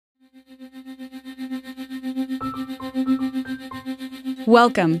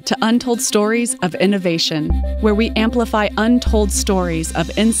Welcome to Untold Stories of Innovation, where we amplify untold stories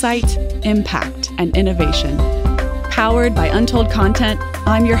of insight, impact, and innovation. Powered by Untold Content,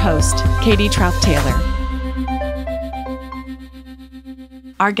 I'm your host, Katie Trouth-Taylor.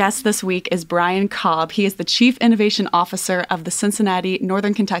 Our guest this week is Brian Cobb. He is the Chief Innovation Officer of the Cincinnati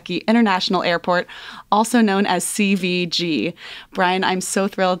Northern Kentucky International Airport, also known as CVG. Brian, I'm so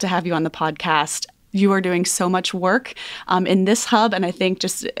thrilled to have you on the podcast. You are doing so much work in this hub, and I think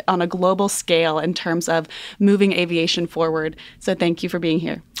just on a global scale in terms of moving aviation forward. So thank you for being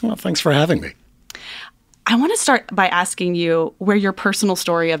here. Well, thanks for having me. I want to start by asking you where your personal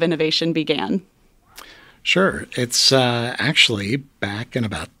story of innovation began. Sure. It's actually back in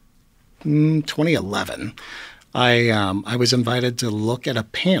about 2011. I was invited to look at a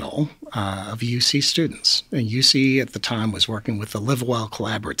panel of UC students. And UC at the time was working with the Live Well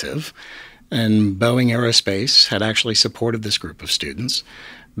Collaborative, and Boeing Aerospace had actually supported this group of students.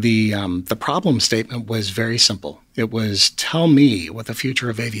 The problem statement was very simple. It was, tell me what the future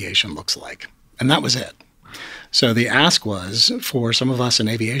of aviation looks like. And that was it. So the ask was for some of us in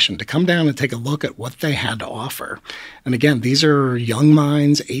aviation to come down and take a look at what they had to offer. And again, these are young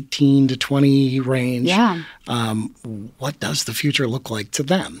minds, 18 to 20 range. Yeah. What does the future look like to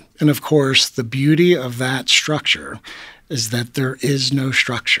them? And of course, the beauty of that structure is that there is no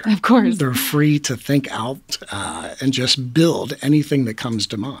structure. Of course. They're free to think out and just build anything that comes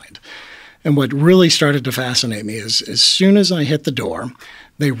to mind. And what really started to fascinate me is as soon as I hit the door,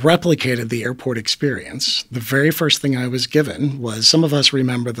 they replicated the airport experience. The very first thing I was given was, some of us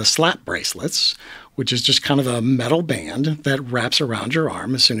remember the slap bracelets, which is just kind of a metal band that wraps around your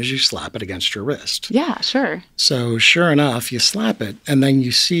arm as soon as you slap it against your wrist. Yeah, sure. So sure enough, you slap it, and then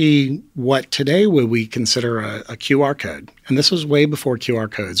you see what today would we consider a QR code. And this was way before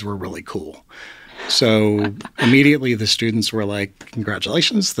QR codes were really cool. So immediately the students were like,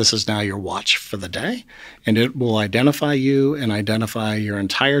 congratulations, this is now your watch for the day, and it will identify you and identify your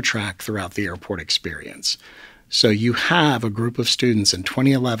entire track throughout the airport experience. So you have a group of students in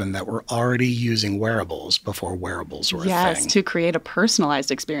 2011 that were already using wearables before wearables were a thing. Yes, to create a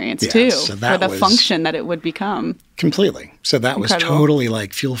personalized experience too, so for the function that it would become. Completely. So that Incredible. Was totally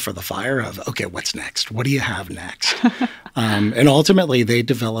like fuel for the fire of, okay, what's next? What do you have next? And ultimately, they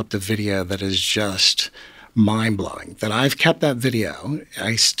developed a video that is just mind-blowing, that I've kept that video.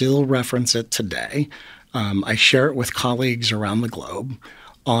 I still reference it today. I share it with colleagues around the globe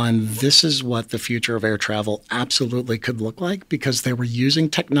on this is what the future of air travel absolutely could look like, because they were using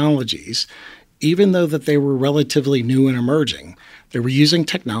technologies, even though that they were relatively new and emerging, they were using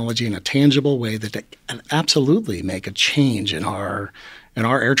technology in a tangible way that can absolutely make a change in our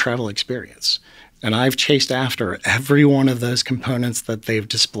air travel experience. And I've chased after every one of those components that they've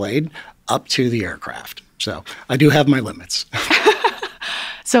displayed up to the aircraft. So I do have my limits.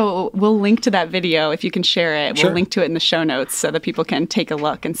 So we'll link to that video if you can share it. Sure. We'll link to it in the show notes so that people can take a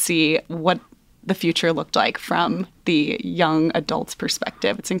look and see what the future looked like from the young adult's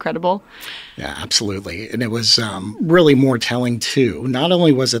perspective. It's incredible. Yeah, absolutely. And it was really more telling too. Not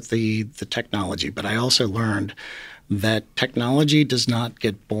only was it the technology, but I also learned that technology does not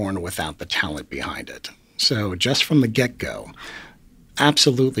get born without the talent behind it. So just from the get-go,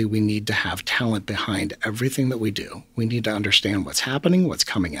 absolutely, we need to have talent behind everything that we do. We need to understand what's happening, what's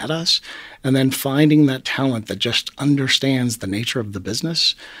coming at us, and then finding that talent that just understands the nature of the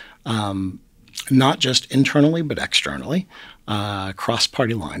business, not just internally, but externally,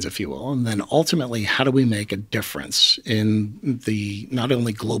 cross-party lines, if you will. And then ultimately, how do we make a difference in the not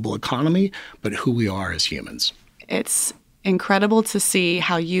only global economy, but who we are as humans? It's incredible to see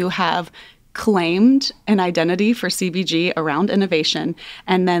how you have claimed an identity for CVG around innovation,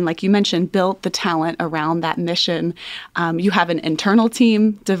 and then, like you mentioned, built the talent around that mission. You have an internal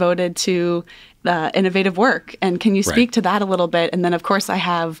team devoted to innovative work. And can you speak to that a little bit? And then, of course, I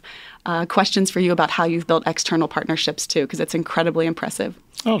have questions for you about how you've built external partnerships too, because it's incredibly impressive.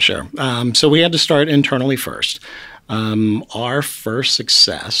 Oh, sure. So we had to start internally first. Our first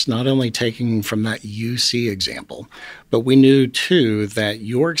success, not only taking from that UC example, but we knew too that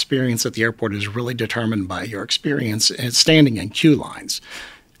your experience at the airport is really determined by your experience standing in queue lines.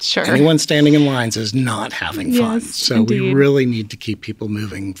 Sure. Anyone standing in lines is not having fun. So indeed. We really need to keep people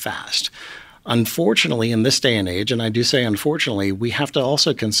moving fast. Unfortunately, in this day and age, and I do say unfortunately, we have to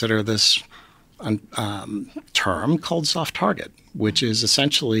also consider this term called soft target, which is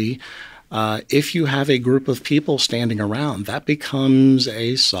essentially if you have a group of people standing around, that becomes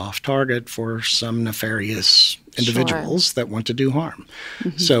a soft target for some nefarious individuals that want to do harm.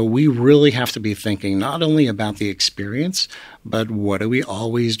 So we really have to be thinking not only about the experience, but what are we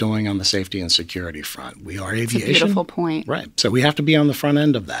always doing on the safety and security front? We are aviation. That's a beautiful point. Right. So we have to be on the front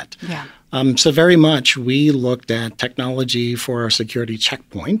end of that. Yeah. So very much we looked at technology for our security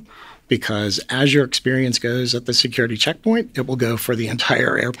checkpoint, because as your experience goes at the security checkpoint, it will go for the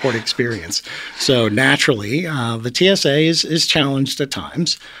entire airport experience. So naturally, the TSA is challenged at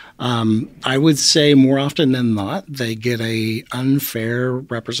times. I would say more often than not, they get a unfair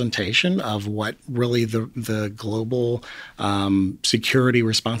representation of what really the global security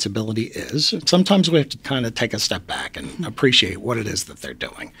responsibility is. Sometimes we have to kind of take a step back and appreciate what it is that they're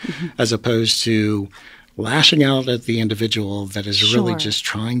doing, as opposed to lashing out at the individual that is really just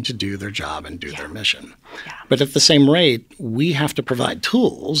trying to do their job and do their mission. But at the same rate, we have to provide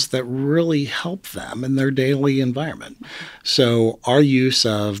tools that really help them in their daily environment. So our use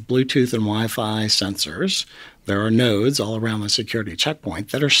of Bluetooth and Wi-Fi sensors, there are nodes all around the security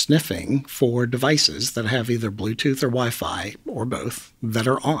checkpoint that are sniffing for devices that have either Bluetooth or Wi-Fi or both that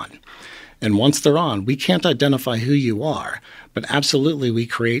are on. And once they're on, we can't identify who you are, but absolutely we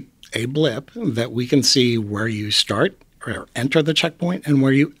create a blip that we can see where you start or enter the checkpoint and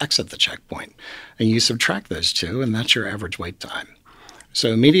where you exit the checkpoint. And you subtract those two, and that's your average wait time.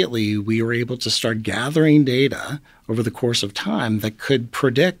 So immediately we were able to start gathering data over the course of time that could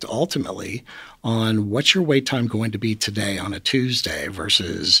predict ultimately on what's your wait time going to be today on a Tuesday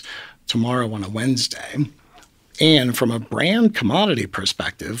versus tomorrow on a Wednesday. And from a brand commodity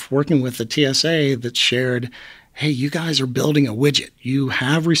perspective, working with the TSA that shared, hey, you guys are building a widget. You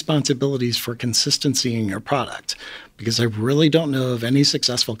have responsibilities for consistency in your product, because I really don't know of any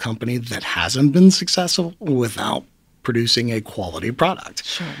successful company that hasn't been successful without producing a quality product.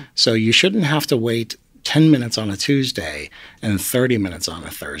 Sure. So you shouldn't have to wait 10 minutes on a Tuesday and 30 minutes on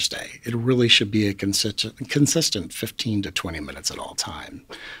a Thursday. It really should be a consistent 15 to 20 minutes at all time.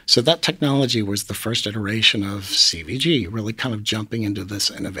 So that technology was the first iteration of CVG, really kind of jumping into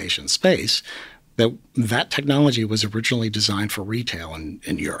this innovation space. That technology was originally designed for retail in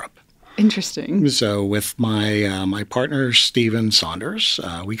Europe. Interesting. So with my partner, Stephen Saunders,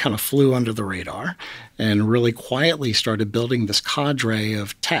 we kind of flew under the radar and really quietly started building this cadre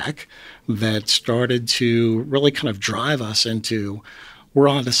of tech that started to really kind of drive us into, we're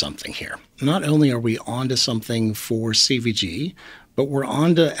onto something here. Not only are we onto something for CVG, but we're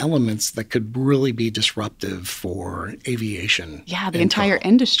onto elements that could really be disruptive for aviation. Yeah, the entire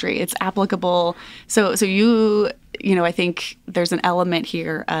industry. It's applicable. So I think there's an element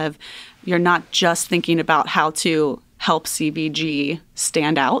here of you're not just thinking about how to help CVG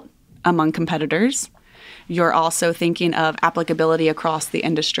stand out among competitors. You're also thinking of applicability across the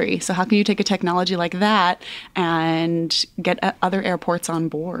industry. So how can you take a technology like that and get other airports on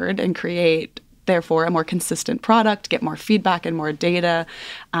board and create, therefore, a more consistent product, get more feedback and more data?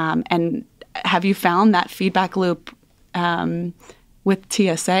 And have you found that feedback loop with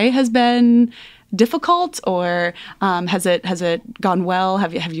TSA has been difficult, or has it gone well?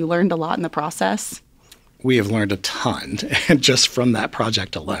 Have you learned a lot in the process? We have learned a ton just from that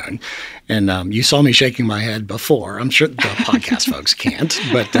project alone. And you saw me shaking my head before. I'm sure the podcast folks can't.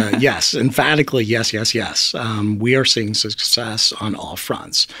 But yes, emphatically, yes. We are seeing success on all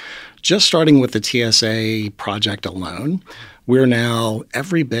fronts. Just starting with the TSA project alone, we're now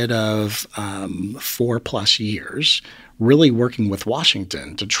every bit of 4+ years really working with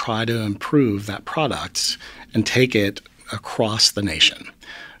Washington to try to improve that product and take it across the nation.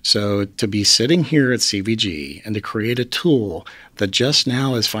 So to be sitting here at CVG and to create a tool that just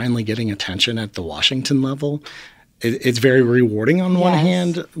now is finally getting attention at the Washington level, it's very rewarding on one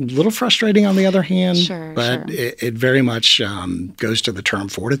hand, a little frustrating on the other hand, but it very much goes to the term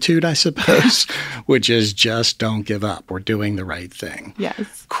fortitude, I suppose, which is just don't give up. We're doing the right thing.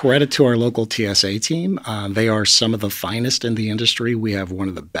 Yes. Credit to our local TSA team. They are some of the finest in the industry. We have one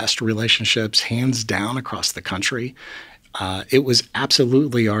of the best relationships, hands down, across the country. It was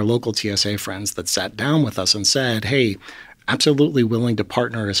absolutely our local TSA friends that sat down with us and said, hey, absolutely willing to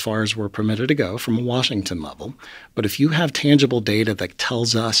partner as far as we're permitted to go from a Washington level. But if you have tangible data that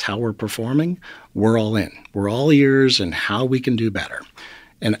tells us how we're performing, we're all in. We're all ears and how we can do better.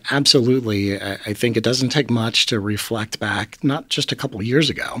 And absolutely, I think it doesn't take much to reflect back, not just a couple of years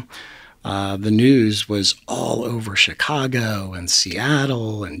ago. The news was all over Chicago and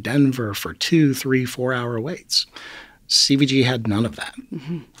Seattle and Denver for 2, 3, 4-hour waits. CVG had none of that.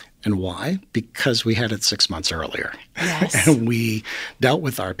 Mm-hmm. And why? Because we had it 6 months earlier. Yes. And we dealt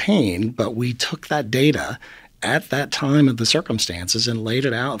with our pain, but we took that data at that time of the circumstances and laid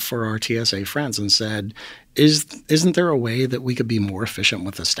it out for our TSA friends and said, isn't there a way that we could be more efficient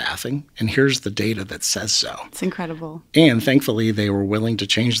with the staffing? And here's the data that says so. It's incredible. And thankfully, they were willing to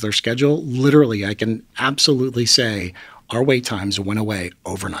change their schedule. Literally, I can absolutely say our wait times went away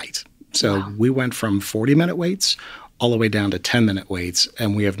overnight. So Wow. we went from 40-minute waits all the way down to 10-minute waits,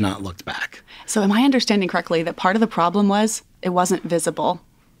 and we have not looked back. So am I understanding correctly that part of the problem was it wasn't visible?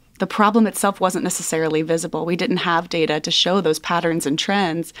 The problem itself wasn't necessarily visible. We didn't have data to show those patterns and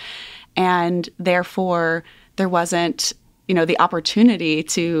trends, and therefore there wasn't, the opportunity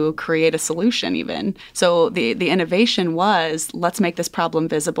to create a solution even. So the innovation was, let's make this problem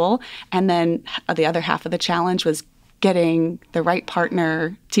visible, and then the other half of the challenge was getting the right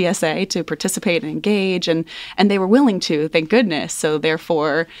partner, TSA, to participate and engage, and they were willing to, thank goodness. So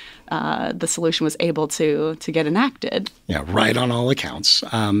therefore, the solution was able to get enacted. Yeah, right on all accounts.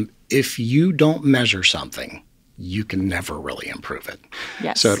 If you don't measure something, you can never really improve it.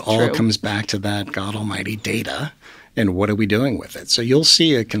 Yes, so it all true. comes back to that God almighty data. And what are we doing with it? So you'll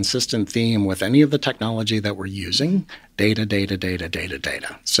see a consistent theme with any of the technology that we're using, data, data, data, data,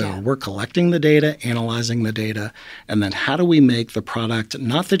 data. So Yeah. we're collecting the data, analyzing the data, and then how do we make the product,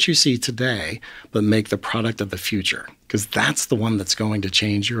 not that you see today, but make the product of the future? Because that's the one that's going to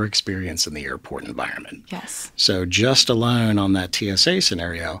change your experience in the airport environment. Yes. So just alone on that TSA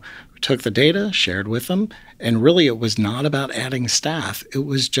scenario, we took the data, shared with them, and really it was not about adding staff. It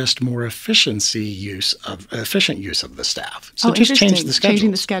was just more efficient use of the staff. So just change interesting. the schedules.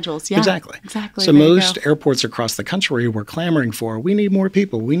 Changing the schedules, yeah. Exactly. Exactly. So There you most go. airports across the country were clamoring for, we need more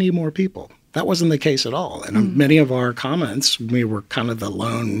people, we need more people. That wasn't the case at all. And many of our comments, we were kind of the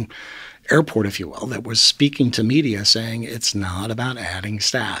lone airport, if you will, that was speaking to media saying it's not about adding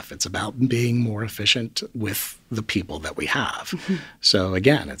staff. It's about being more efficient with the people that we have. So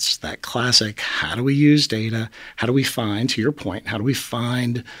again, it's that classic, how do we use data? How do we find, to your point, how do we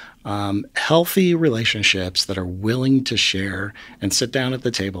find healthy relationships that are willing to share and sit down at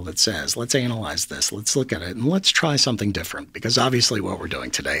the table that says, let's analyze this, let's look at it, and let's try something different. Because obviously what we're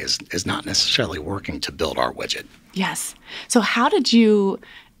doing today is not necessarily working to build our widget. Yes. So how did you,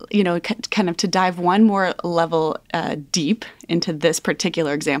 kind of to dive one more level deep into this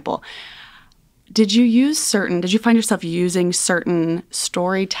particular example, did you find yourself using certain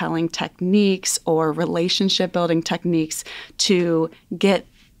storytelling techniques or relationship building techniques to get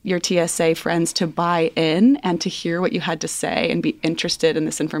your TSA friends to buy in and to hear what you had to say and be interested in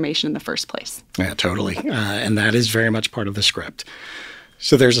this information in the first place? Yeah, totally. And that is very much part of the script.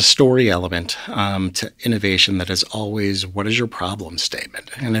 So there's a story element to innovation that is always, what is your problem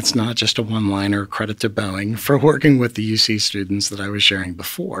statement? And it's not just a one-liner, credit to Boeing for working with the UC students that I was sharing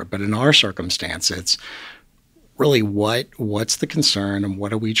before. But in our circumstance, it's really what's the concern and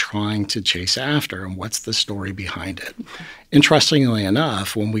what are we trying to chase after and what's the story behind it? Interestingly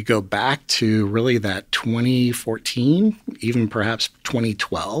enough, when we go back to really that 2014, even perhaps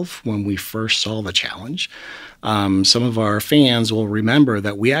 2012, when we first saw the challenge, some of our fans will remember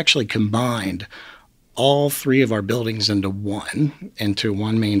that we actually combined all three of our buildings into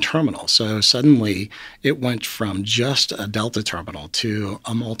one main terminal. So suddenly it went from just a Delta terminal to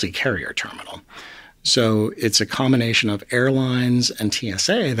a multi-carrier terminal. So it's a combination of airlines and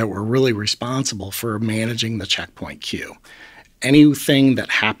TSA that were really responsible for managing the checkpoint queue. Anything that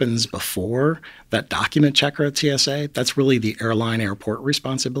happens before that document checker at TSA, that's really the airline airport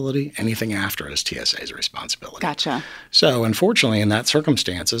responsibility. Anything after is TSA's responsibility. Gotcha. So unfortunately, in that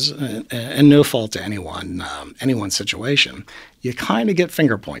circumstances, and no fault to anyone's situation, you kind of get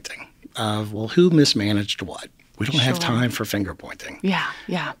finger pointing of, well, who mismanaged what? We don't have time for finger pointing. Yeah.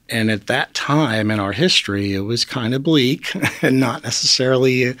 And at that time in our history, it was kind of bleak and not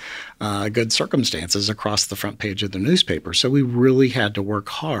necessarily good circumstances across the front page of the newspaper. So we really had to work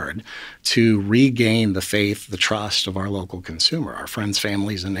hard to regain the faith, the trust of our local consumer, our friends,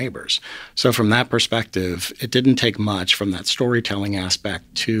 families, and neighbors. So from that perspective, it didn't take much from that storytelling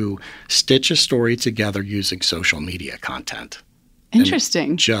aspect to stitch a story together using social media content.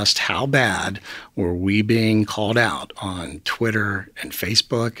 Interesting. And just how bad were we being called out on Twitter and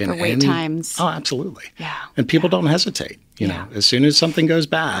Facebook and For wait times. Oh, absolutely. Yeah. And people don't hesitate. You know, as soon as something goes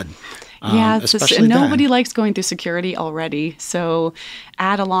bad. Especially nobody likes going through security already. So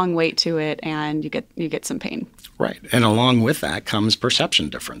add a long wait to it, and you get some pain. Right. And along with that comes perception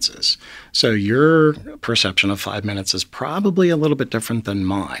differences. So your perception of 5 minutes is probably a little bit different than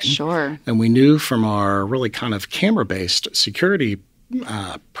mine. Sure. And we knew from our really kind of camera-based security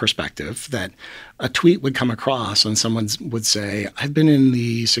perspective that a tweet would come across and someone would say, I've been in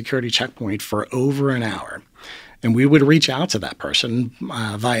the security checkpoint for over an hour. And we would reach out to that person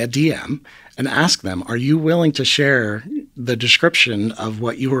via DM and ask them, are you willing to share the description of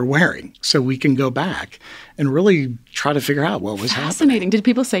what you were wearing so we can go back and really try to figure out what was happening? Fascinating. Did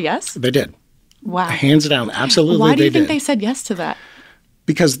people say yes? They did. Wow. Hands down, absolutely Why do you they think did. they said yes to that?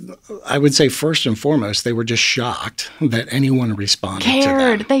 Because I would say first and foremost, they were just shocked that anyone responded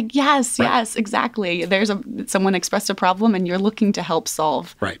Cared. to them. Yes, exactly. Someone expressed a problem and you're looking to help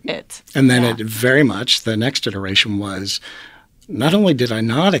solve it. And then it very much, the next iteration was, not only did I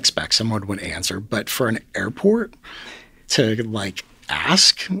not expect someone would answer, but for an airport to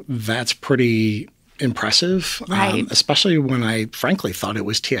ask, that's pretty impressive. Right. Especially when I frankly thought it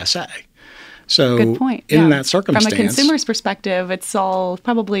was TSA. So good point. In that circumstance, from a consumer's perspective, it's all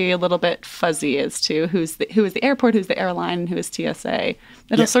probably a little bit fuzzy as to who is the airport, who's the airline, who is TSA.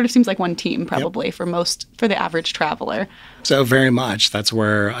 It all sort of seems like one team probably for the average traveler. So very much. That's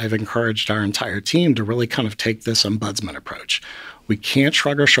where I've encouraged our entire team to really kind of take this ombudsman approach. We can't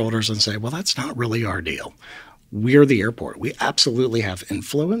shrug our shoulders and say, well, that's not really our deal. We're the airport. We absolutely have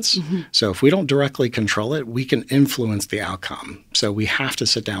influence. Mm-hmm. So if we don't directly control it, we can influence the outcome. So we have to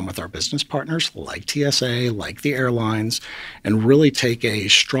sit down with our business partners like TSA, like the airlines, and really take a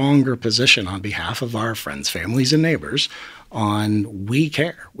stronger position on behalf of our friends, families, and neighbors on we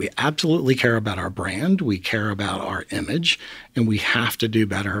care. We absolutely care about our brand. We care about our image, and we have to do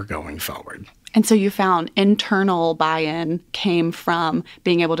better going forward. And so you found internal buy-in came from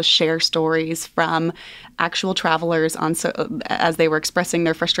being able to share stories from actual travelers as they were expressing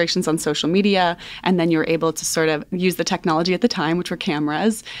their frustrations on social media, and then you're able to sort of use the technology at the time, which were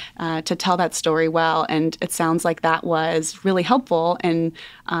cameras, to tell that story well. And it sounds like that was really helpful in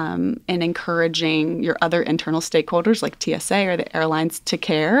encouraging your other internal stakeholders like TSA or the airlines to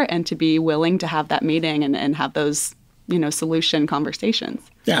care and to be willing to have that meeting and have those solution conversations.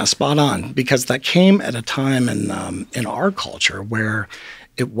 Yeah, spot on. Because that came at a time in our culture where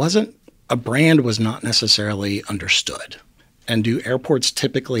a brand was not necessarily understood. And do airports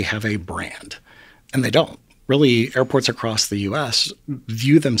typically have a brand? And they don't. Really, airports across the U.S.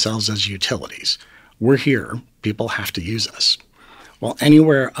 view themselves as utilities. We're here. People have to use us. Well,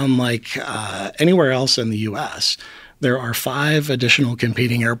 unlike anywhere else in the U.S., there are 5 additional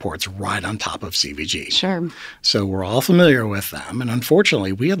competing airports right on top of CVG. Sure. So we're all familiar with them. And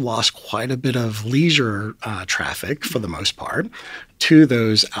unfortunately, we had lost quite a bit of leisure traffic, for the most part, to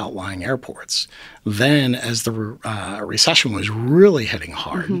those outlying airports. Then, as the recession was really hitting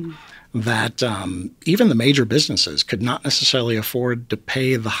hard, that even the major businesses could not necessarily afford to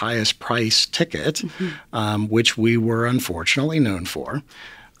pay the highest price ticket, which we were unfortunately known for.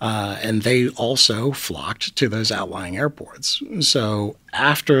 And they also flocked to those outlying airports. So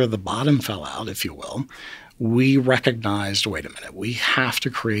after the bottom fell out, if you will, we recognized, wait a minute, we have to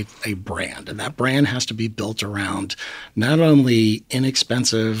create a brand. And that brand has to be built around not only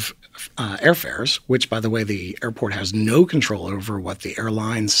inexpensive airfares, which, by the way, the airport has no control over what the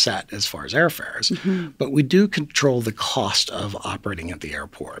airlines set as far as airfares, but we do control the cost of operating at the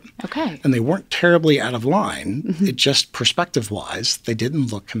airport. Okay. And they weren't terribly out of line. It just, perspective-wise, they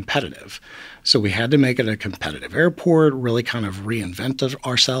didn't look competitive. So we had to make it a competitive airport, really kind of reinvent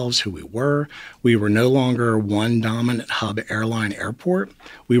ourselves, who we were. We were no longer one dominant hub airline airport.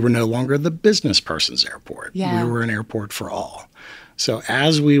 We were no longer the business person's airport. Yeah. We were an airport for all. So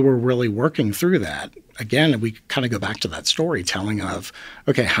as we were really working through that, again, we kind of go back to that storytelling of,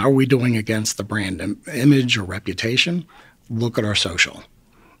 okay, how are we doing against the brand image or reputation? Look at our social.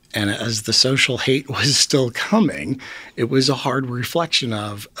 And as the social hate was still coming, it was a hard reflection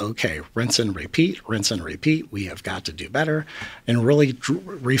of, okay, rinse and repeat. We have got to do better. And really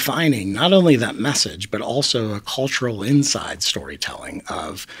refining not only that message, but also a cultural inside storytelling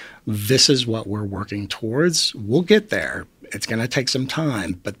of this is what we're working towards. We'll get there. It's going to take some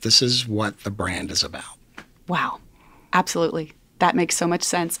time, but this is what the brand is about. Wow. Absolutely. That makes so much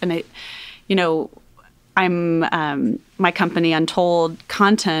sense. And my company, Untold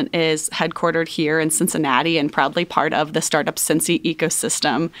Content, is headquartered here in Cincinnati and proudly part of the startup Cincy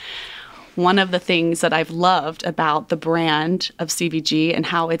ecosystem. One of the things that I've loved about the brand of CVG and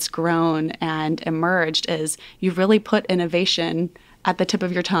how it's grown and emerged is you've really put innovation at the tip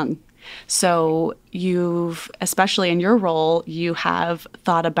of your tongue. So you've, especially in your role, you have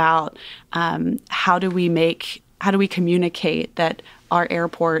thought about how do we communicate that our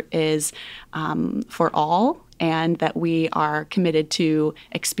airport is for all and that we are committed to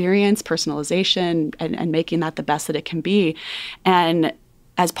experience, personalization, and making that the best that it can be. And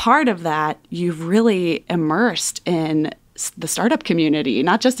as part of that, you've really immersed in the startup community,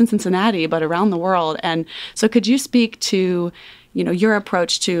 not just in Cincinnati, but around the world. And so could you speak to, your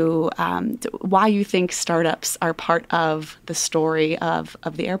approach to why you think startups are part of the story of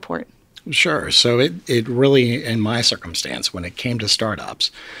the airport. Sure. So it really, in my circumstance, when it came to startups,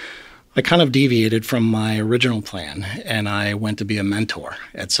 I kind of deviated from my original plan, and I went to be a mentor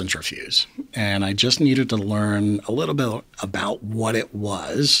at Centrifuge. And I just needed to learn a little bit about what it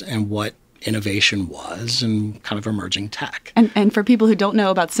was and what innovation was and kind of emerging tech. And for people who don't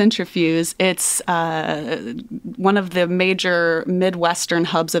know about Centrifuge, it's one of the major Midwestern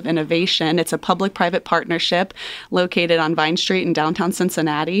hubs of innovation. It's a public-private partnership located on Vine Street in downtown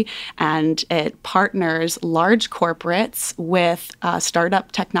Cincinnati, and it partners large corporates with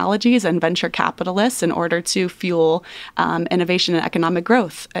startup technologies and venture capitalists in order to fuel innovation and economic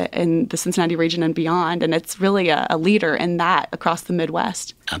growth in the Cincinnati region and beyond. And it's really a leader in that across the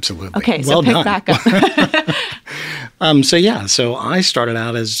Midwest. Absolutely. Okay, so well pick done. back up. So I started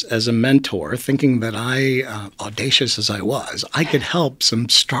out as a mentor, thinking that audacious as I was, I could help some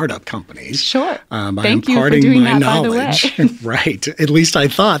startup companies. Sure. By Thank you for imparting doing my that, knowledge. by the way. Right. At least I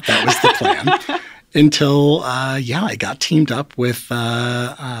thought that was the plan. Until I got teamed up with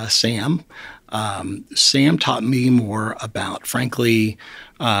Sam. Sam taught me more about, frankly,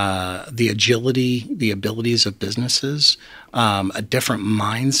 the agility, the abilities of businesses, a different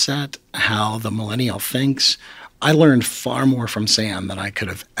mindset, how the millennial thinks. I learned far more from Sam than I could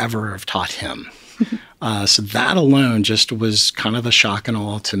have ever have taught him. So that alone just was kind of a shock and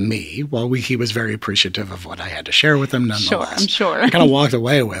awe to me. While he was very appreciative of what I had to share with him, nonetheless. Sure. I kind of walked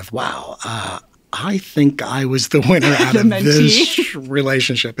away with, wow, I think I was the winner out of this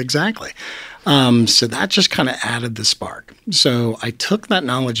relationship. Exactly. So that just kind of added the spark. So I took that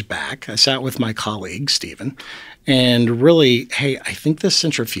knowledge back. I sat with my colleague, Stephen, and really, hey, I think this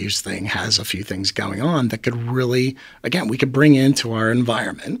Centrifuge thing has a few things going on that could really, again, we could bring into our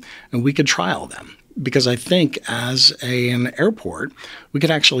environment and we could trial them. Because I think as an airport, we could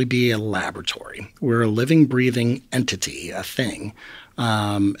actually be a laboratory. We're a living, breathing entity, a thing.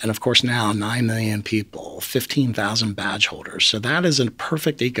 And of course now 9 million people, 15,000 badge holders. So that is a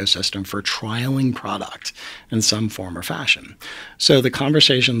perfect ecosystem for trialing product in some form or fashion. So the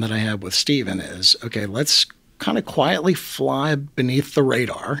conversation that I had with Stephen is, okay, let's kind of quietly fly beneath the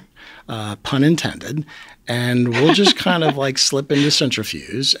radar, pun intended, and we'll just kind of like slip into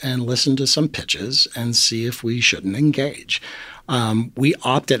Centrifuge and listen to some pitches and see if we shouldn't engage. We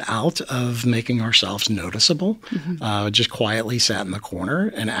opted out of making ourselves noticeable, just quietly sat in the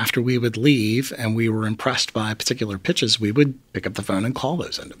corner. And after we would leave and we were impressed by particular pitches, we would pick up the phone and call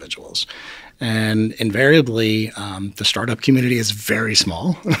those individuals. And invariably, the startup community is very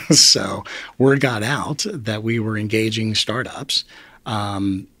small. So word got out that we were engaging startups.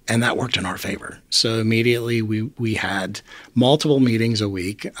 And that worked in our favor. So immediately we had multiple meetings a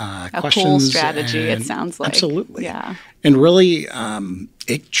week. A cool strategy, it sounds like. Absolutely. Yeah. And really,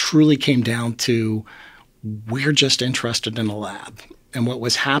 it truly came down to we're just interested in a lab. And what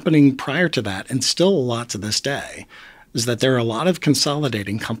was happening prior to that, and still a lot to this day, is that there are a lot of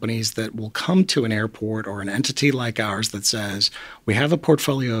consolidating companies that will come to an airport or an entity like ours that says, we have a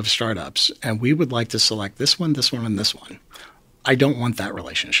portfolio of startups, and we would like to select this one, and this one. I don't want that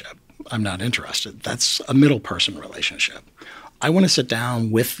relationship. I'm not interested. That's a middle person relationship. I want to sit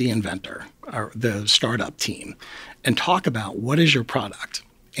down with the inventor or the startup team and talk about what is your product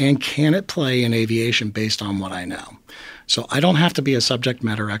and can it play in aviation based on what I know. So I don't have to be a subject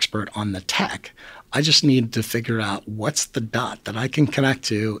matter expert on the tech. I just need to figure out what's the dot that I can connect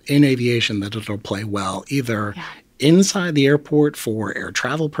to in aviation that it'll play well, either inside the airport for air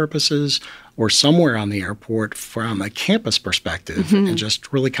travel purposes or somewhere on the airport from a campus perspective, and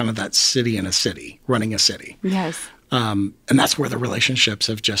just really kind of that city in a city, running a city. Yes. And that's where the relationships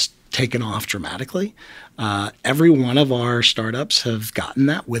have just taken off dramatically. Every one of our startups have gotten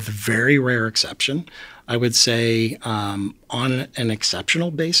that with very rare exception. I would say on an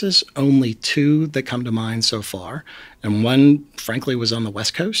exceptional basis, only 2 that come to mind so far. And one, frankly, was on the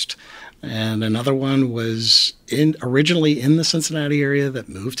West Coast. And another one was originally in the Cincinnati area that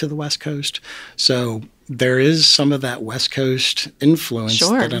moved to the West Coast. So there is some of that West Coast influence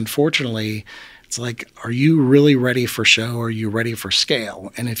that unfortunately, it's like, are you really ready for show? Are you ready for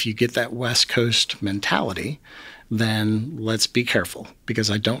scale? And if you get that West Coast mentality, then let's be careful,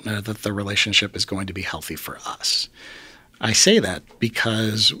 because I don't know that the relationship is going to be healthy for us. I say that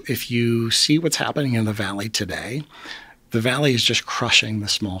because if you see what's happening in the Valley today, the Valley is just crushing the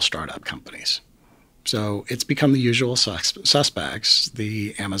small startup companies. So it's become the usual suspects,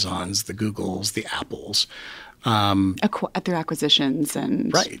 the Amazons, the Googles, the Apples. Through acquisitions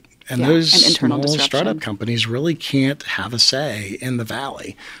and Right. And yeah, those and internal small disruption. startup companies really can't have a say in the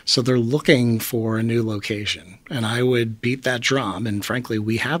valley. So they're looking for a new location. And I would beat that drum. And frankly,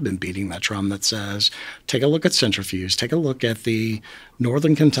 we have been beating that drum that says, take a look at Centrifuge, take a look at the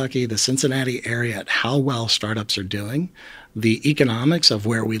Northern Kentucky, the Cincinnati area, at how well startups are doing, the economics of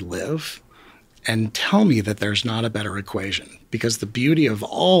where we live, and tell me that there's not a better equation. Because the beauty of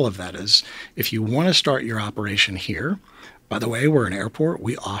all of that is if you want to start your operation here, by the way, we're an airport.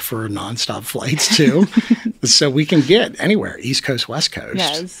 We offer nonstop flights too. So we can get anywhere, East Coast, West Coast.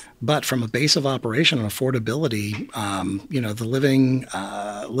 Yes. But from a base of operation and affordability, the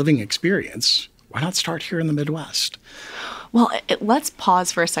living experience, why not start here in the Midwest? Well, let's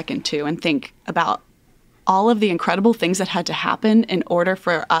pause for a second too and think about all of the incredible things that had to happen in order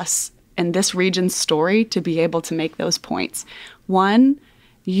for us in this region's story to be able to make those points. One,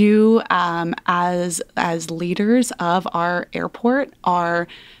 you as leaders of our airport are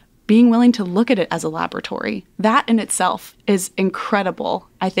being willing to look at it as a laboratory. That in itself is incredible.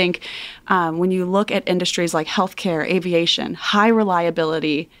 I think when you look at industries like healthcare, aviation, high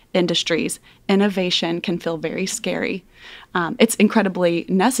reliability industries, innovation can feel very scary. It's incredibly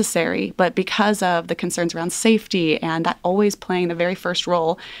necessary, but because of the concerns around safety and that always playing the very first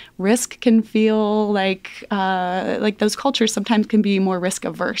role, risk can feel like those cultures sometimes can be more risk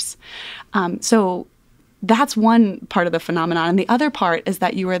averse. So that's one part of the phenomenon. And the other part is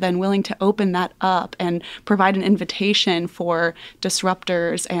that you are then willing to open that up and provide an invitation for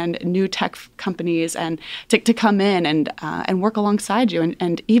disruptors and new tech companies and to come in and work alongside you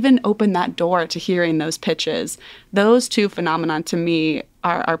and even open that door to hearing those pitches. Those two phenomena to me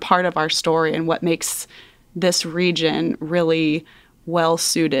are part of our story and what makes this region really well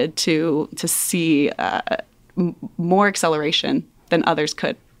suited to see more acceleration than others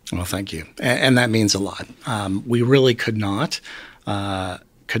could. Well, thank you. And that means a lot. We really could not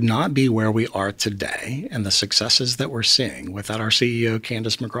be where we are today and the successes that we're seeing without our CEO,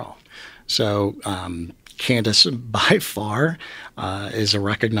 Candace McGraw. So Candace, by far, is a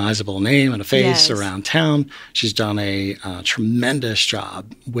recognizable name and a face around town. She's done a tremendous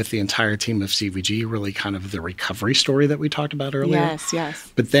job with the entire team of CVG, really kind of the recovery story that we talked about earlier.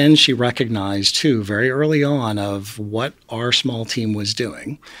 Yes. But then she recognized, too, very early on of what our small team was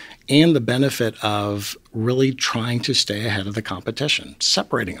doing and the benefit of really trying to stay ahead of the competition,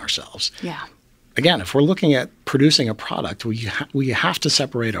 separating ourselves. Yeah. Again, if we're looking at producing a product, we have to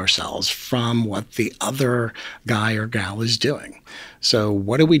separate ourselves from what the other guy or gal is doing. So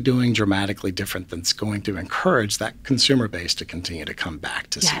what are we doing dramatically different that's going to encourage that consumer base to continue to come back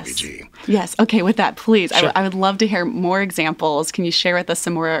to CVG? Yes. Okay, with that, please. Sure. I would love to hear more examples. Can you share with us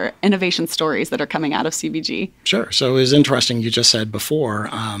some more innovation stories that are coming out of CVG? Sure. So it was interesting, you just said before,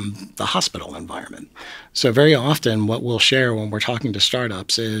 the hospital environment. So very often what we'll share when we're talking to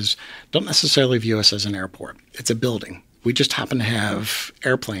startups is don't necessarily view us as an airport. It's a building. We just happen to have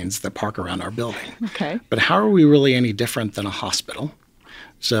airplanes that park around our building. Okay. But how are we really any different than a hospital?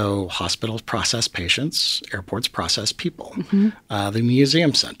 So hospitals process patients, airports process people. The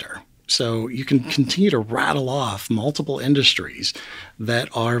museum center. So you can continue to rattle off multiple industries that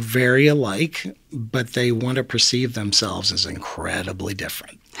are very alike, but they want to perceive themselves as incredibly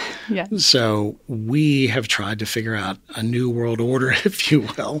different. Yeah. So we have tried to figure out a new world order, if you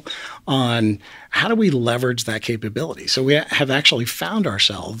will, on how do we leverage that capability. So we have actually found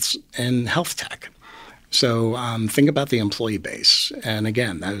ourselves in health tech. So think about the employee base. And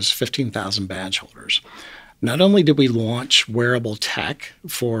again, those 15,000 badge holders. Not only did we launch wearable tech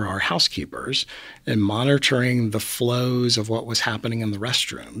for our housekeepers and monitoring the flows of what was happening in the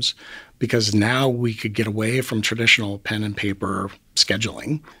restrooms, because now we could get away from traditional pen and paper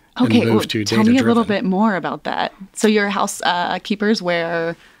scheduling and move to data-driven. Tell me a little bit more about that. So your housekeepers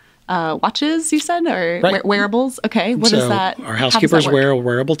wear watches, you said, or right. Wearables? Okay, what is that? Our housekeepers wear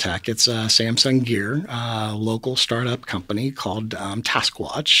wearable tech. It's a Samsung Gear, local startup company called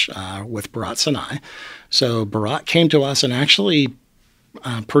TaskWatch with Bharat Sanai. So Bharat came to us and actually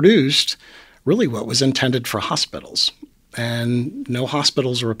produced really what was intended for hospitals. And no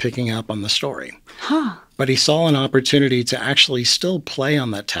hospitals were picking up on the story. Huh. But he saw an opportunity to actually still play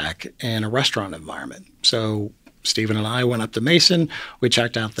on that tech in a restaurant environment. So Stephen and I went up to Mason, we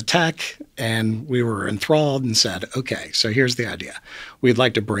checked out the tech, and we were enthralled and said, okay, so here's the idea. We'd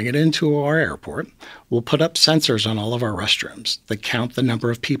like to bring it into our airport. We'll put up sensors on all of our restrooms that count the number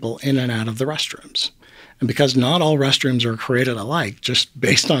of people in and out of the restrooms. And because not all restrooms are created alike, just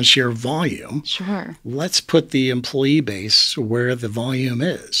based on sheer volume, sure, let's put the employee base where the volume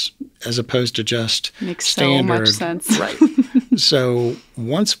is, as opposed to just makes standard. So much sense. Right. So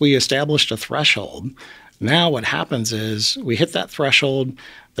once we established a threshold, Now what happens is we hit that threshold,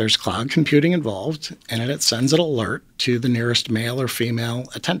 there's cloud computing involved, and it sends an alert to the nearest male or female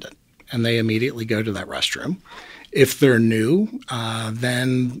attendant, and they immediately go to that restroom. If they're new,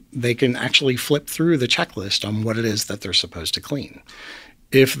 then they can actually flip through the checklist on what it is that they're supposed to clean.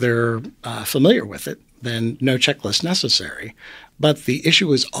 If they're familiar with it, then no checklist necessary. But the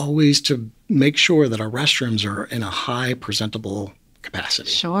issue is always to make sure that our restrooms are in a high presentable capacity.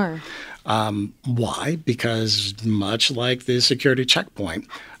 Sure. Why? Because much like the security checkpoint,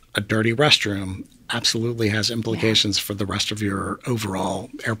 a dirty restroom absolutely has implications for the rest of your overall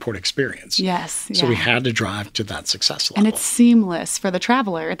airport experience. Yes. So we had to drive to that success level. And it's seamless for the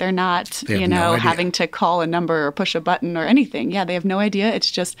traveler. They're not, having to call a number or push a button or anything. Yeah, they have no idea.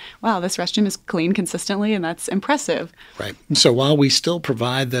 It's just, wow, this restroom is clean consistently, and that's impressive. Right. So while we still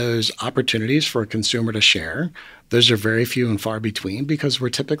provide those opportunities for a consumer to share, those are very few and far between because we're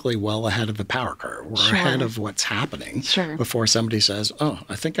typically well ahead of the power curve. We're ahead of what's happening before somebody says, oh,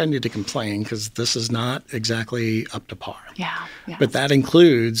 I think I need to complain because this is not exactly up to par. Yeah. But that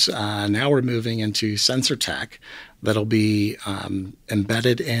includes, now we're moving into sensor tech that'll be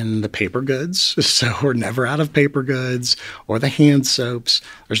embedded in the paper goods. So we're never out of paper goods or the hand soaps.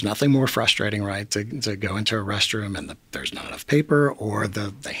 There's nothing more frustrating, right, to go into a restroom and there's not enough paper or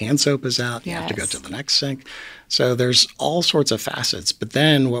the hand soap is out. You have to go to the next sink. So there's all sorts of facets. But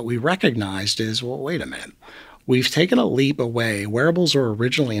then what we recognized is, well, wait a minute. We've taken a leap away. Wearables were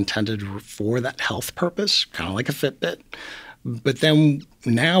originally intended for that health purpose, kind of like a Fitbit. But then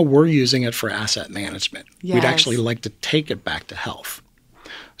now we're using it for asset management. Yes. We'd actually like to take it back to health.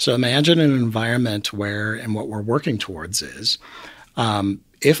 So imagine an environment where, and what we're working towards is,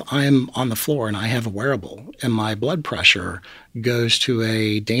 if I'm on the floor and I have a wearable and my blood pressure goes to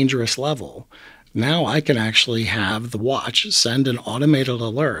a dangerous level, now I can actually have the watch send an automated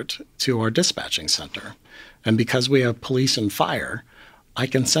alert to our dispatching center. And because we have police and fire, I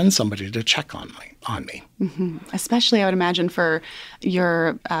can send somebody to check on me. Mm-hmm. Especially, I would imagine, for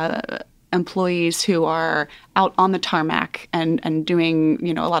your employees who are out on the tarmac and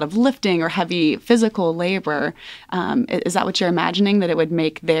doing, a lot of lifting or heavy physical labor. Is that what you're imagining, that it would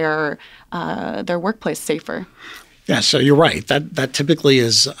make their workplace safer? Yeah, so you're right. That typically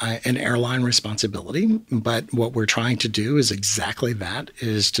is an airline responsibility. But what we're trying to do is exactly that,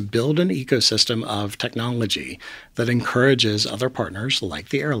 is to build an ecosystem of technology that encourages other partners like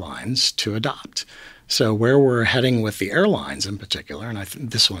the airlines to adopt. So where we're heading with the airlines in particular, and I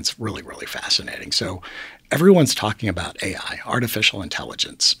think this one's really, really fascinating. So everyone's talking about AI, artificial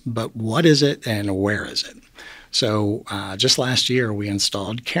intelligence, but what is it and where is it? So just last year, we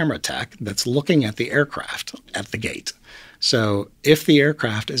installed camera tech that's looking at the aircraft at the gate. So if the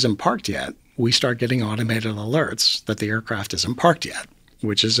aircraft isn't parked yet, we start getting automated alerts that the aircraft isn't parked yet,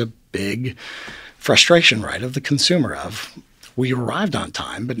 which is a big frustration, right, of the consumer of, we arrived on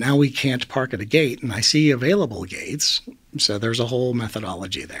time, but now we can't park at a gate, and I see available gates. So there's a whole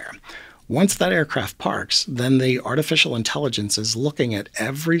methodology there. Once that aircraft parks, then the artificial intelligence is looking at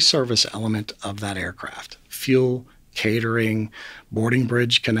every service element of that aircraft: fuel, catering, boarding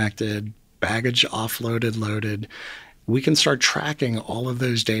bridge connected, baggage offloaded, loaded. We can start tracking all of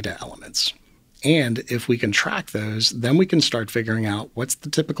those data elements. And if we can track those, then we can start figuring out what's the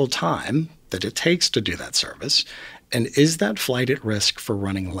typical time that it takes to do that service, and is that flight at risk for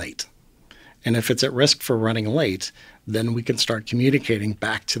running late? And if it's at risk for running late, then we can start communicating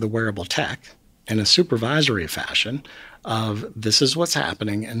back to the wearable tech in a supervisory fashion of, this is what's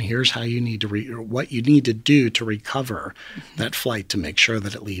happening, and here's how you need to what you need to do to recover that flight to make sure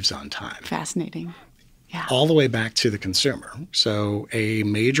that it leaves on time. Fascinating. Yeah. All the way back to the consumer. So a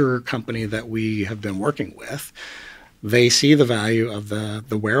major company that we have been working with, they see the value of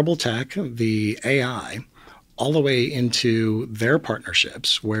the wearable tech, the AI, all the way into their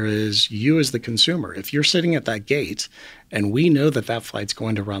partnerships, whereas you as the consumer, if you're sitting at that gate and we know that that flight's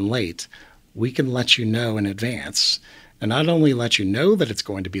going to run late, we can let you know in advance, and not only let you know that it's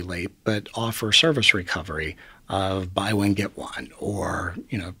going to be late, but offer service recovery of buy one, get one, or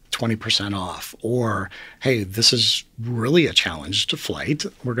 20% off, or, hey, this is really a challenged flight.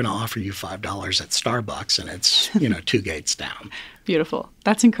 We're going to offer you $5 at Starbucks, and it's 2 gates down. Beautiful.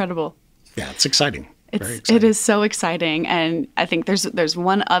 That's incredible. Yeah, it's exciting. It is so exciting. And I think there's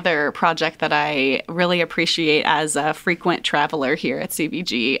one other project that I really appreciate as a frequent traveler here at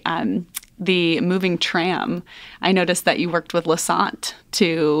CVG, the moving tram. I noticed that you worked with Lassant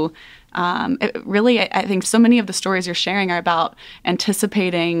to Really, I think so many of the stories you're sharing are about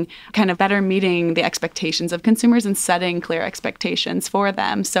anticipating, kind of better meeting the expectations of consumers and setting clear expectations for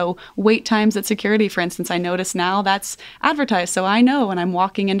them. So wait times at security, for instance, I notice now that's advertised. So I know when I'm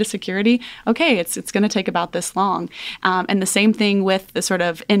walking into security, okay, it's going to take about this long. And the same thing with the sort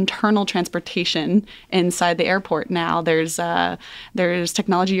of internal transportation inside the airport now. There's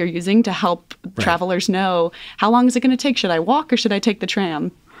technology you're using to help travelers know, how long is it going to take? Should I walk or should I take the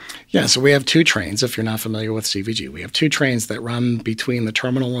tram? Yeah, so we have two trains, if you're not familiar with CVG. We have two trains that run between the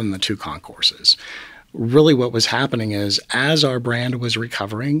terminal and the two concourses. Really what was happening is, as our brand was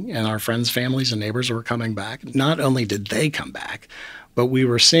recovering and our friends, families, and neighbors were coming back, not only did they come back, but we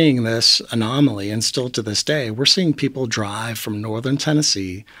were seeing this anomaly, and still to this day, we're seeing people drive from northern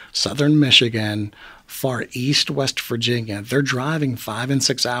Tennessee, southern Michigan, far east West Virginia. They're driving 5 and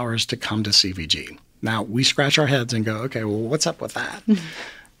 6 hours to come to CVG. Now, we scratch our heads and go, okay, well, what's up with that?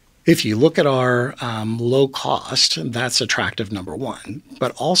 If you look at our low cost, that's attractive, number one.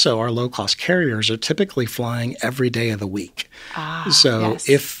 But also our low cost carriers are typically flying every day of the week. So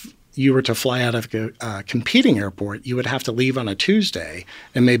if you were to fly out of a competing airport, you would have to leave on a Tuesday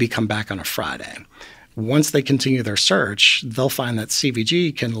and maybe come back on a Friday. Once they continue their search, they'll find that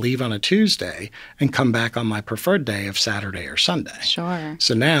CVG can leave on a Tuesday and come back on my preferred day of Saturday or Sunday. Sure.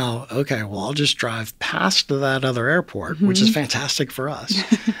 So now, okay, well, I'll just drive past that other airport, which is fantastic for us.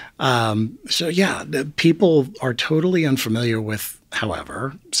 People are totally unfamiliar with,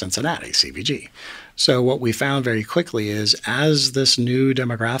 however, Cincinnati, CVG. So what we found very quickly is, as this new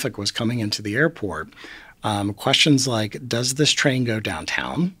demographic was coming into the airport, questions like, does this train go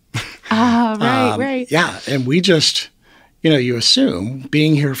downtown? Right. Yeah. And we just, you assume,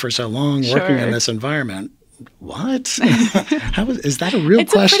 being here for so long, working in this environment, what? Is that a real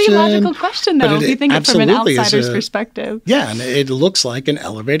question? It's a pretty logical question, though, if you think it from an outsider's perspective. Yeah, and it looks like an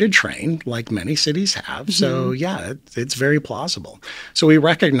elevated train, like many cities have. So, it's very plausible. So we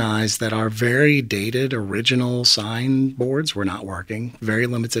recognize that our very dated original signboards were not working, very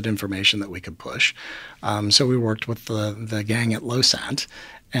limited information that we could push. So we worked with the gang at Losant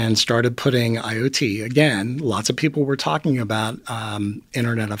and started putting IoT. Again, lots of people were talking about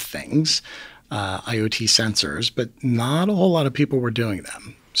Internet of Things, IoT sensors, but not a whole lot of people were doing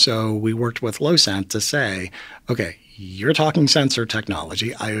them. So we worked with Losant to say, okay, you're talking sensor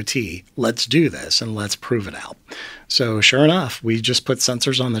technology, IoT, let's do this and let's prove it out. So sure enough, we just put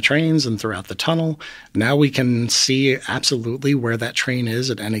sensors on the trains and throughout the tunnel. Now we can see absolutely where that train is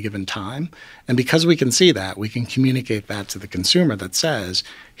at any given time. And because we can see that, we can communicate that to the consumer that says,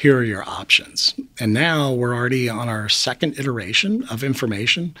 here are your options. And now we're already on our second iteration of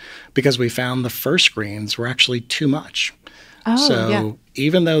information because we found the first screens were actually too much.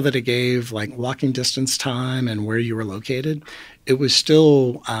 Even though that it gave like walking distance time and where you were located, it was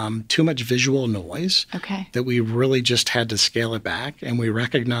still too much visual noise that we really just had to scale it back. And we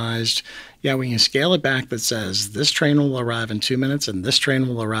recognized, when you scale it back that says this train will arrive in 2 minutes and this train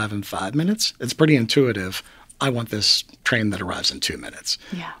will arrive in 5 minutes, it's pretty intuitive. I want this train that arrives in 2 minutes.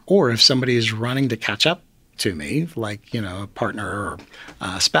 Yeah. Or if somebody is running to catch up to me, like, a partner or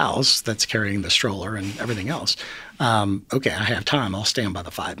a spouse that's carrying the stroller and everything else, okay, I have time. I'll stand by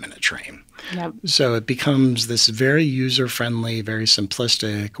the 5-minute train. Yep. So it becomes this very user-friendly, very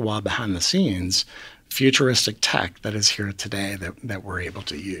simplistic, while behind the scenes, futuristic tech that is here today that we're able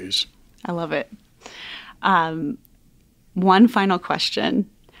to use. I love it. One final question.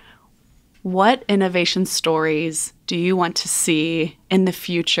 What innovation stories do you want to see in the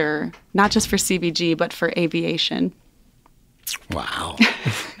future, not just for CVG, but for aviation? Wow.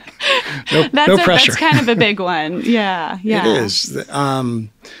 No pressure. That's kind of a big one. Yeah. It is.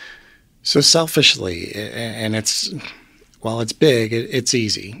 So selfishly, and while it's big, it's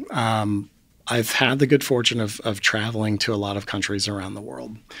easy. I've had the good fortune of traveling to a lot of countries around the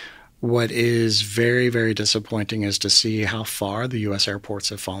world. What is very, very disappointing is to see how far the U.S. airports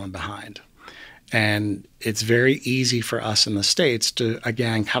have fallen behind. And it's very easy for us in the States to,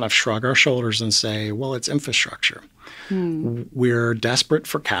 again, kind of shrug our shoulders and say, well, it's infrastructure. We're desperate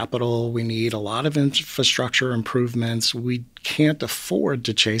for capital. We need a lot of infrastructure improvements. We can't afford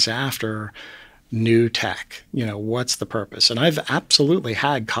to chase after new tech. What's the purpose? And I've absolutely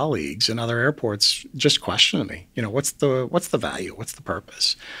had colleagues in other airports just question me, what's the value? What's the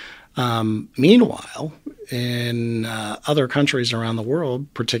purpose? Meanwhile, in other countries around the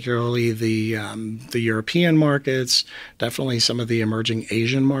world, particularly the European markets, definitely some of the emerging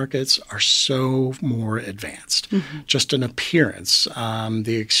Asian markets are so more advanced. Just an appearance,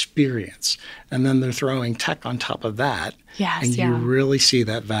 the experience, and then they're throwing tech on top of that. Yes, and you really see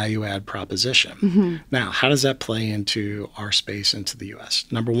that value add proposition. Now, how does that play into our space, into the U.S.?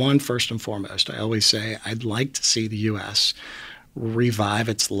 Number one, first and foremost, I always say I'd like to see the U.S. revive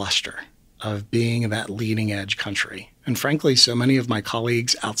its luster of being that leading edge country. And frankly, so many of my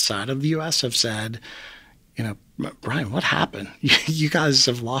colleagues outside of the U.S. have said, Brian, what happened? You guys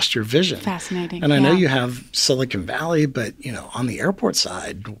have lost your vision. Fascinating. And I know you have Silicon Valley, but on the airport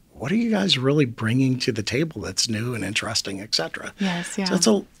side, what are you guys really bringing to the table that's new and interesting, et cetera? Yes, yeah.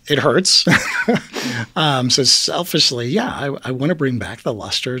 So it hurts. So selfishly, I want to bring back the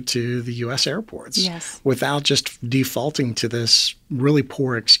luster to the U.S. airports without just defaulting to this really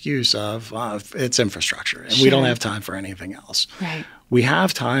poor excuse of it's infrastructure and we don't have time for anything else. Right. We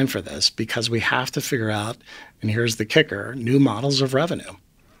have time for this because we have to figure out, and here's the kicker, new models of revenue.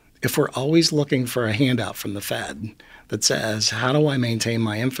 If we're always looking for a handout from the Fed that says, how do I maintain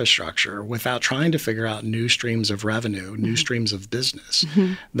my infrastructure without trying to figure out new streams of revenue, new streams of business,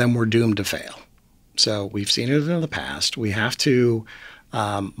 then we're doomed to fail. So we've seen it in the past. We have to,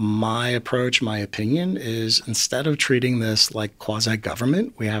 my approach, my opinion is instead of treating this like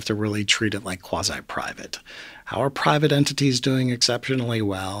quasi-government, we have to really treat it like quasi-private. How are private entities doing exceptionally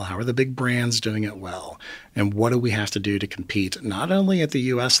well? How are the big brands doing it well? And what do we have to do to compete, not only at the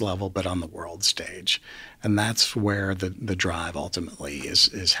U.S. level, but on the world stage? And that's where the drive ultimately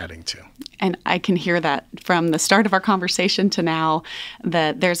is heading to. And I can hear that from the start of our conversation to now,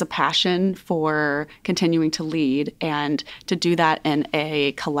 that there's a passion for continuing to lead and to do that in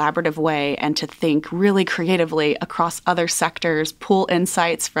a collaborative way and to think really creatively across other sectors, pull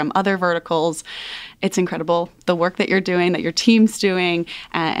insights from other verticals. It's incredible, the work that you're doing, that your team's doing,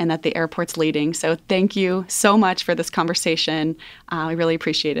 and that the airport's leading. So thank you so much for this conversation. I really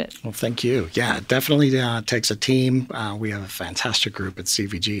appreciate it. Well, thank you. Yeah, it definitely takes a team. We have a fantastic group at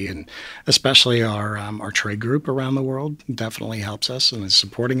CVG, and especially our trade group around the world definitely helps us and is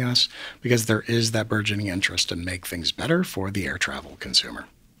supporting us because there is that burgeoning interest to make things better for the air travel consumer.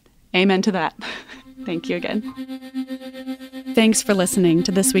 Amen to that. Thank you again. Thanks for listening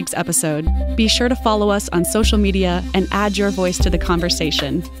to this week's episode. Be sure to follow us on social media and add your voice to the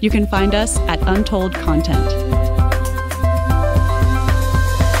conversation. You can find us at Untold Content.